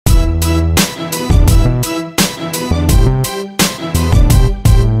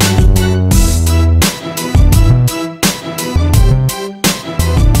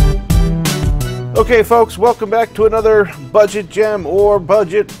Okay folks, welcome back to another budget gem or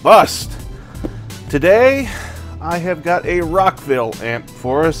budget bust. Today I have got a Rockville amp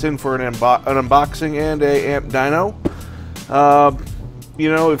for us, in for an unboxing and a Amp Dyno.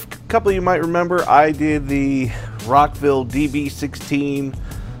 You know, if a couple of you might remember, I did the Rockville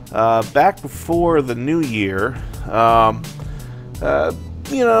DB14 back before the new year. You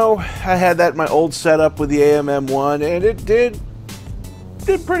know, I had that in my old setup with the AMM1, and it did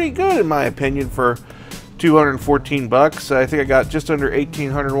pretty good in my opinion for 214 bucks. I think I got just under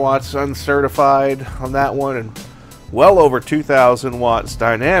 1800 watts uncertified on that one, and well over 2000 watts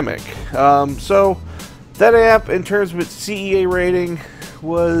dynamic. So that amp, in terms of its CEA rating,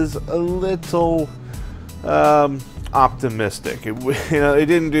 was a little optimistic. It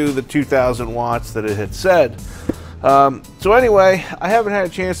didn't do the 2000 watts that it had said. So anyway, I haven't had a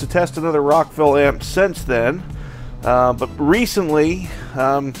chance to test another Rockville amp since then. But recently,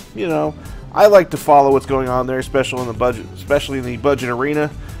 you know, I like to follow what's going on there, especially in the budget arena.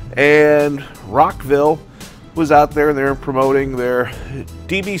 And Rockville was out there and they're promoting their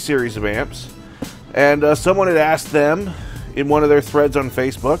DB series of amps. And someone had asked them in one of their threads on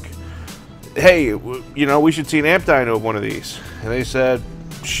Facebook, hey, you know, we should see an Amp Dyno of one of these. And they said,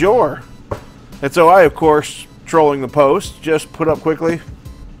 sure. And so I, of course, trolling the post, just put up quickly,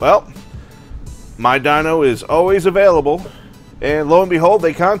 well, my dyno is always available. And lo and behold,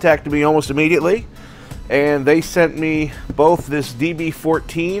 they contacted me almost immediately, and they sent me both this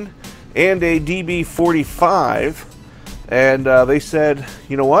DB14 and a DB45, and they said,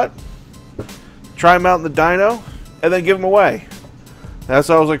 you know what, try them out in the dyno and then give them away. And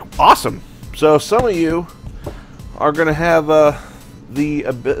so I was like, awesome. So some of you are going to have the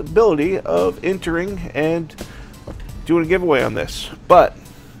ability of entering and doing a giveaway on this, but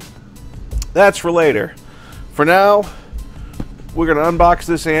that's for later. For now, we're going to unbox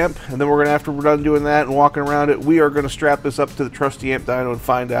this amp, and then we're going to, after we're done doing that and walking around it, we are going to strap this up to the trusty Amp Dyno and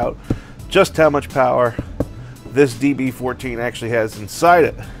find out just how much power this DB14 actually has inside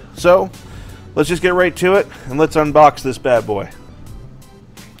it. So let's just get right to it and let's unbox this bad boy.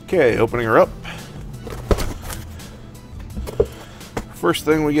 Okay, opening her up. First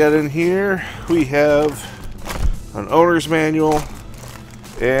thing we got in here, we have an owner's manual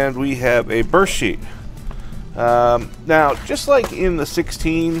and we have a burst sheet. Now, just like in the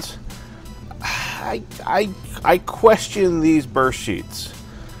 16s, I question these burst sheets.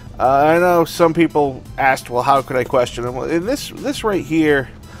 I know some people asked, well, how could I question them? Well, this right here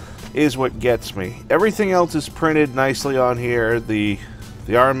is what gets me. Everything else is printed nicely on here. The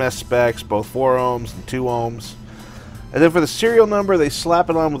RMS specs, both 4 ohms and 2 ohms. And then for the serial number, they slap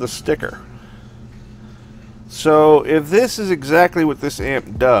it on with a sticker. So if this is exactly what this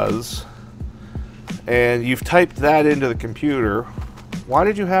amp does, and you've typed that into the computer, why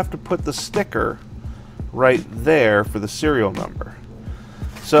did you have to put the sticker right there for the serial number?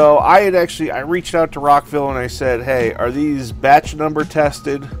 So I reached out to Rockville and I said, hey, are these batch number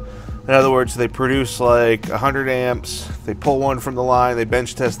tested? In other words, they produce like 100 amps, they pull one from the line, they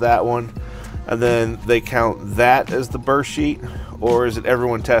bench test that one, and then they count that as the burst sheet, or is it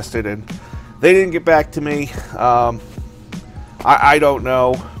everyone tested? And they didn't get back to me. I don't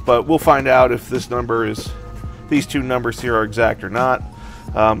know, but we'll find out if this number is, these two numbers here are exact or not.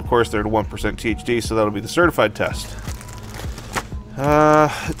 Of course, they're at 1% THD, so that'll be the certified test.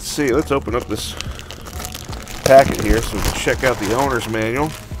 Let's see, let's open up this packet here so we can check out the owner's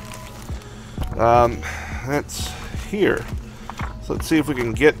manual. That's here. So let's see if we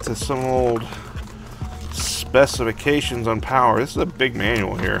can get to some old specifications on power. This is a big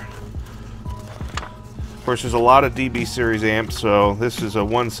manual here. Of course, there's a lot of DB series amps, so this is a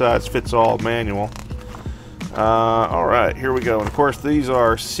one-size-fits-all manual. Alright, here we go. And of course, these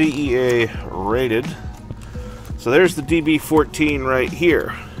are CEA rated. So there's the DB14 right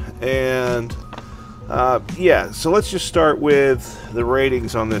here. And yeah, so let's just start with the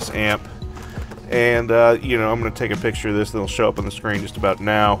ratings on this amp. And you know, I'm going to take a picture of this, and it'll show up on the screen just about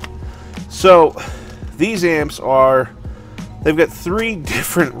now. So these amps they've got 3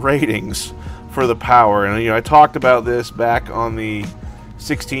 different ratings for the power, and you know, I talked about this back on the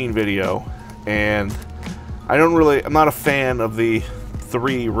 16 video, and I'm not a fan of the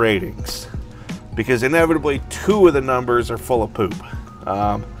 3 ratings, because inevitably 2 of the numbers are full of poop.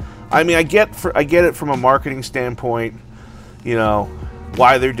 I mean, I get it from a marketing standpoint, you know,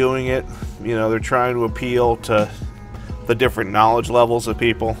 why they're doing it. You know, they're trying to appeal to the different knowledge levels of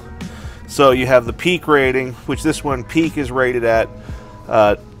people. So you have the peak rating, which this one peak is rated at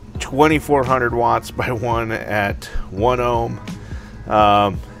 2400 watts by 1 at 1 ohm,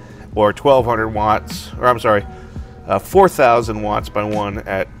 or 1200 watts, or I'm sorry, 4000 watts by 1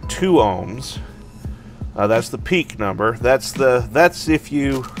 at 2 ohms, That's the peak number. That's if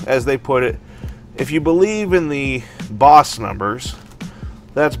you, as they put it, if you believe in the boss numbers,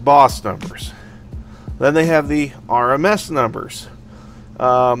 that's boss numbers. Then they have the RMS numbers,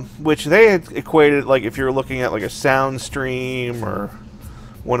 which they had equated, like if you're looking at like a sound stream or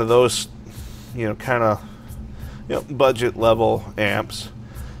one of those, kind of, budget level amps.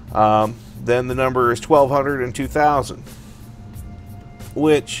 Then the number is 1200 and 2000,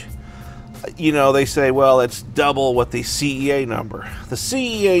 which, they say, well, it's double what the CEA number. The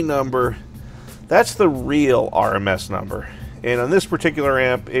CEA number, that's the real RMS number. And on this particular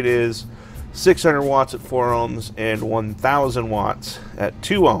amp, it is 600 watts at 4 ohms and 1000 watts at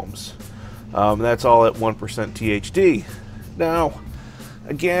 2 ohms. That's all at 1% THD. Now,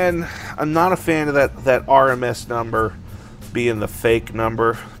 again, I'm not a fan of that RMS number being the fake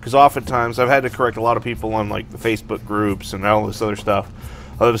number, because oftentimes I've had to correct a lot of people on like the Facebook groups and all this other stuff.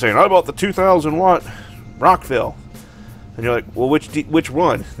 They're saying, "How about the 2000 watt Rockville?" And you're like, "Well, which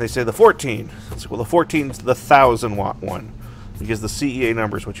one?" They say the 14. It's like, well, the 14 is the 1000 watt one, because the CEA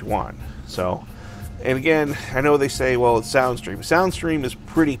number is what you want. So, and again, I know they say, well, it's Soundstream. Soundstream is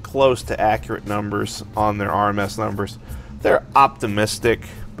pretty close to accurate numbers on their RMS numbers. They're optimistic,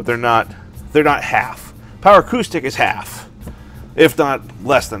 but they're not half. Power Acoustic is half, if not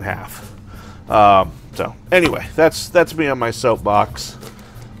less than half. So anyway, that's me on my soapbox.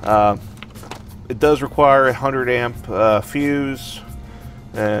 It does require a 100 amp fuse,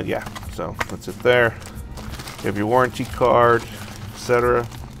 and yeah, so that's it there. You have your warranty card, etc.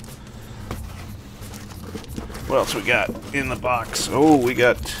 What else we got in the box? Oh, we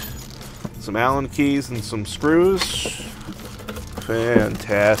got some Allen keys and some screws.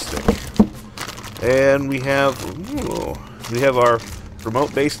 Fantastic. And we have our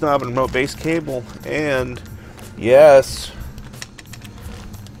remote bass knob and remote bass cable, and yes,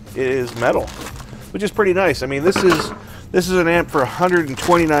 it is metal, which is pretty nice. I mean, this is an amp for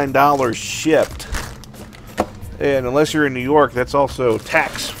 $129 shipped, and unless you're in New York, that's also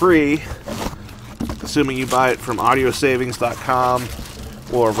tax-free, assuming you buy it from audiosavings.com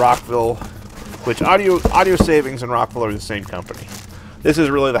or Rockville, which Audio Savings and Rockville are the same company. This is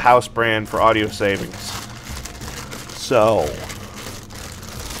really the house brand for Audio Savings. So,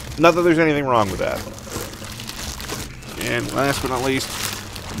 not that there's anything wrong with that. And last but not least,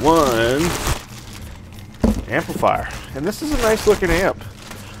 one amplifier. And this is a nice looking amp.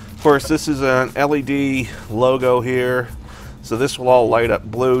 Of course, this is an LED logo here. So this will all light up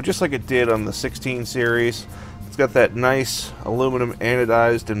blue, just like it did on the 16 series. It's got that nice aluminum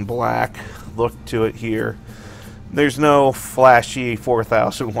anodized and black look to it here. There's no flashy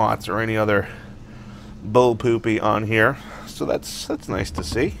 4000 watts or any other bull poopy on here, so that's nice to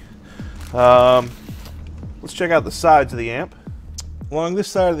see. Let's check out the sides of the amp. Along this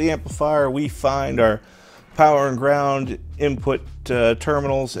side of the amplifier, we find our power and ground input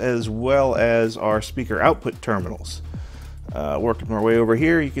terminals, as well as our speaker output terminals. Working our way over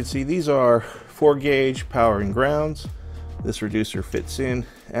here, you can see these are 4-gauge power and grounds. This reducer fits in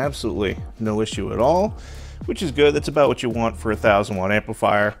absolutely no issue at all, which is good. That's about what you want for a 1000 watt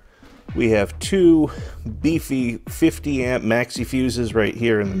amplifier. We have two beefy 50 amp maxi fuses right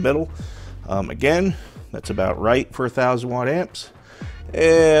here in the middle. Again, that's about right for 1000 watt amps.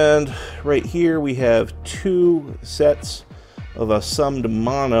 And right here we have two sets of a summed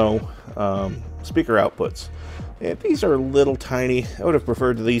mono speaker outputs. And these are little tiny. I would have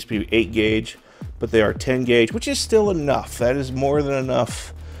preferred these to be 8-gauge, but they are 10-gauge, which is still enough. That is more than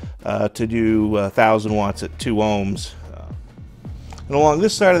enough to do 1000 watts at 2 ohms. And along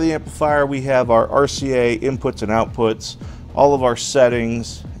this side of the amplifier, we have our RCA inputs and outputs, all of our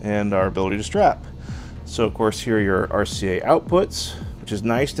settings, and our ability to strap. So of course, here are your RCA outputs, which is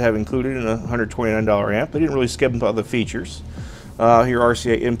nice to have included in a $129 amp. They didn't really skip them other features. Your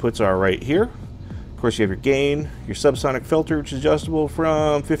RCA inputs are right here. Of course, you have your gain, your subsonic filter, which is adjustable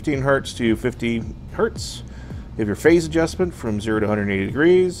from 15 hertz to 50 hertz. You have your phase adjustment from 0 to 180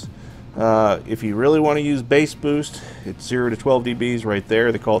 degrees. If you really want to use bass boost, it's 0 to 12 dBs right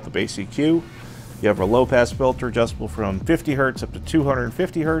there. They call it the bass EQ. You have a low pass filter adjustable from 50 hertz up to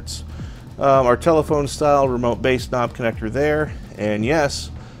 250 hertz. Our telephone style remote bass knob connector there. And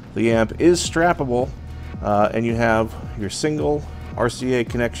yes, the amp is strappable, and you have your single RCA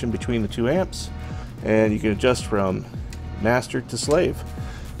connection between the two amps, and you can adjust from master to slave.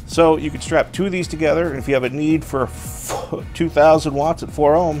 So you can strap two of these together, and if you have a need for 2000 watts at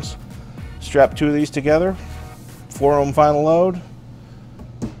 4 ohms, strap two of these together, 4 ohm final load,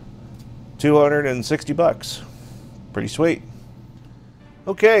 $260. Pretty sweet.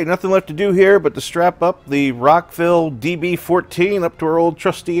 Okay, nothing left to do here but to strap up the Rockville DB14 up to our old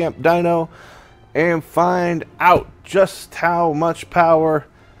trusty Amp Dyno and find out just how much power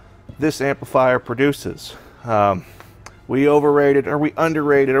this amplifier produces. We overrated, are we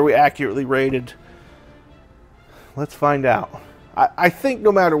underrated, are we accurately rated? Let's find out. I think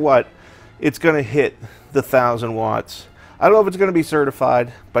no matter what, it's going to hit the 1,000 watts. I don't know if it's going to be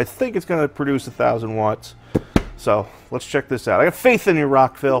certified, but I think it's going to produce 1,000 watts. So let's check this out. I got faith in you,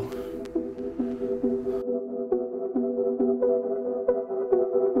 Rockville.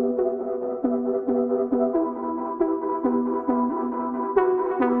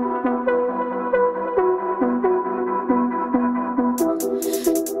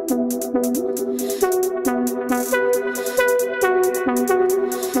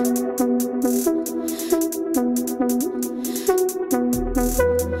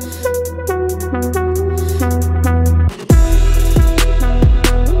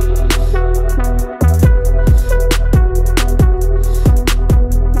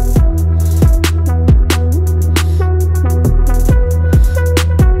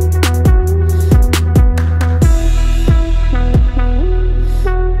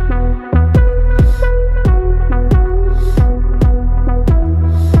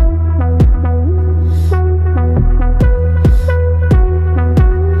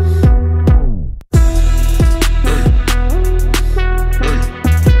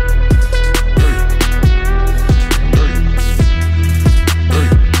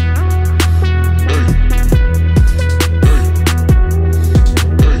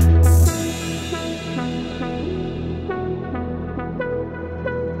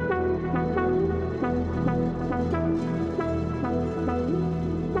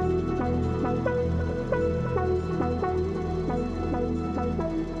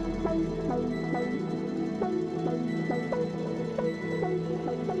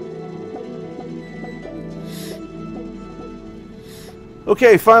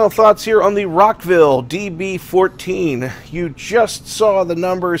 Okay, final thoughts here on the Rockville DB14. You just saw the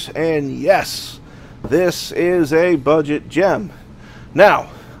numbers, and yes, this is a budget gem. Now,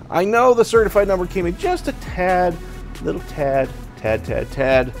 I know the certified number came in just a tad, little tad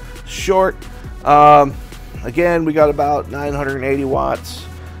short. Again, we got about 980 watts.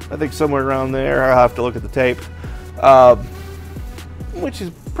 I think somewhere around there. I'll have to look at the tape, which is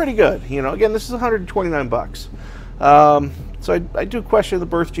pretty good. You know, again, this is 129 bucks. So I do question the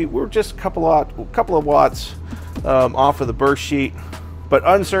birth sheet. We're just a couple of watts off of the birth sheet, but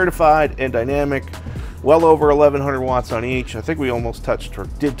uncertified and dynamic, well over 1,100 watts on each. I think we almost touched, or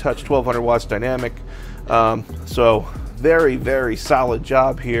did touch, 1,200 watts dynamic. So very, very solid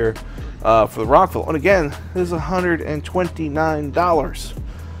job here for the Rockville. And again, this is $129.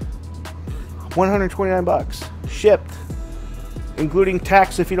 129 bucks shipped, including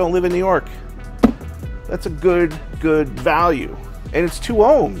tax if you don't live in New York. That's a good value, and it's 2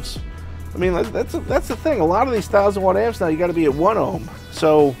 ohms. I mean, that's the thing. A lot of these 1,000 watt amps now, you got to be at 1 ohm.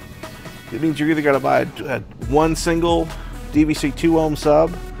 So it means you're either got to buy one single DVC 2 ohm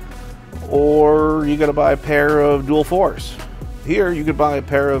sub, or you got to buy a pair of dual 4s. Here, you could buy a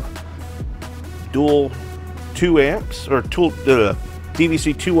pair of dual 2 amps or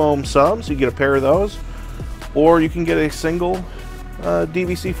DVC 2 ohm subs. You get a pair of those, or you can get a single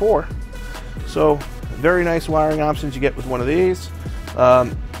DVC 4. So very nice wiring options you get with one of these.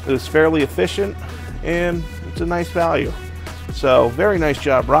 It was fairly efficient, and it's a nice value. So very nice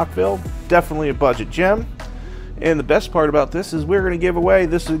job, Rockville. Definitely a budget gem. And the best part about this is we're going to give away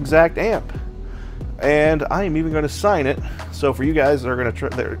this exact amp, and I am even going to sign it. So for you guys that are going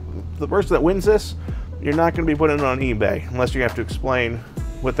to the person that wins this, you're not going to be putting it on eBay unless you have to explain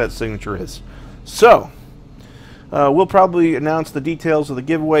what that signature is. So we'll probably announce the details of the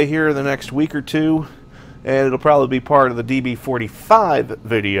giveaway here in the next week or two, and it'll probably be part of the DB45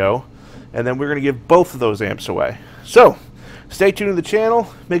 video, and then we're going to give both of those amps away. So stay tuned to the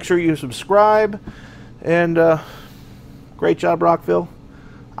channel, make sure you subscribe, and great job, Rockville.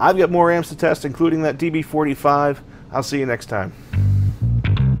 I've got more amps to test, including that DB45. I'll see you next time.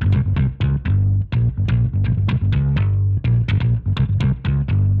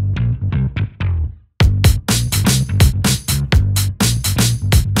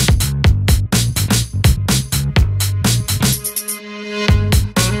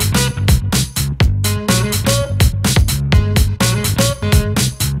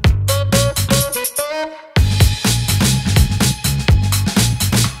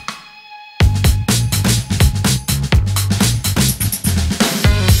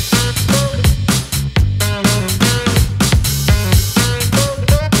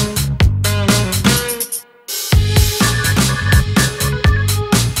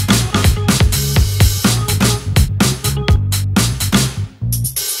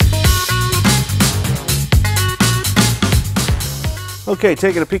 Okay,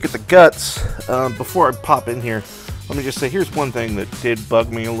 taking a peek at the guts. Before I pop in here, let me just say, here's one thing that did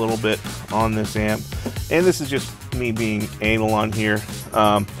bug me a little bit on this amp, and this is just me being anal on here.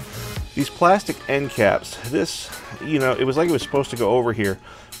 These plastic end caps, this, you know, it was like it was supposed to go over here.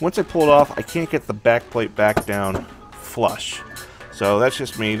 Once I pull it off, I can't get the back plate back down flush. So that's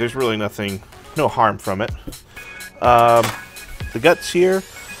just me. There's really nothing, no harm from it. The guts here,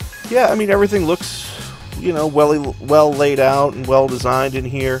 yeah, I mean, everything looks, you know, well laid out and well designed in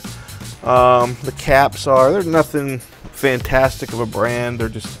here. The caps they're nothing fantastic of a brand. They're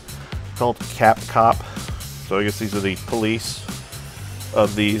just called Cap Cop. So I guess these are the police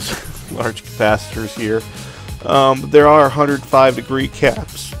of these large capacitors here. There are 105-degree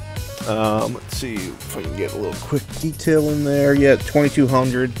caps. Let's see if I can get a little quick detail in there. Yeah,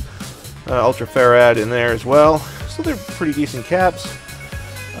 2200 ultra farad in there as well. So they're pretty decent caps.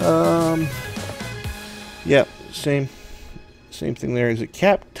 Yeah, same thing there. Is it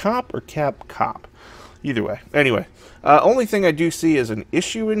Cap Top or Cap Cop? Either way. Anyway, only thing I do see as an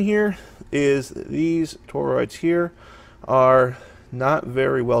issue in here is these toroids here are not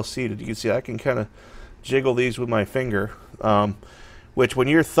very well seated. You can see I can kind of jiggle these with my finger, which when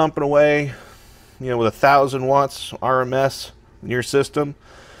you're thumping away, you know, with 1,000 watts RMS in your system,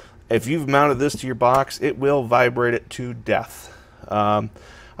 if you've mounted this to your box, it will vibrate it to death.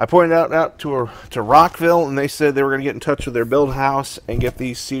 I pointed out to Rockville, and they said they were going to get in touch with their build house and get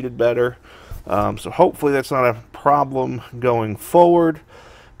these seated better. So hopefully that's not a problem going forward,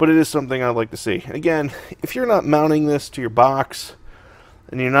 but it is something I'd like to see. Again, if you're not mounting this to your box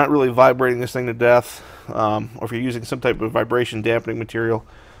and you're not really vibrating this thing to death, or if you're using some type of vibration dampening material,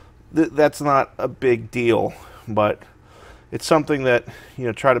 that's not a big deal, but it's something that, you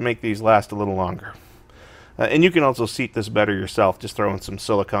know, try to make these last a little longer. And you can also seat this better yourself, just throwing some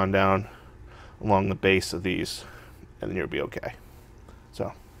silicone down along the base of these, and then you'll be okay.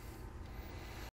 So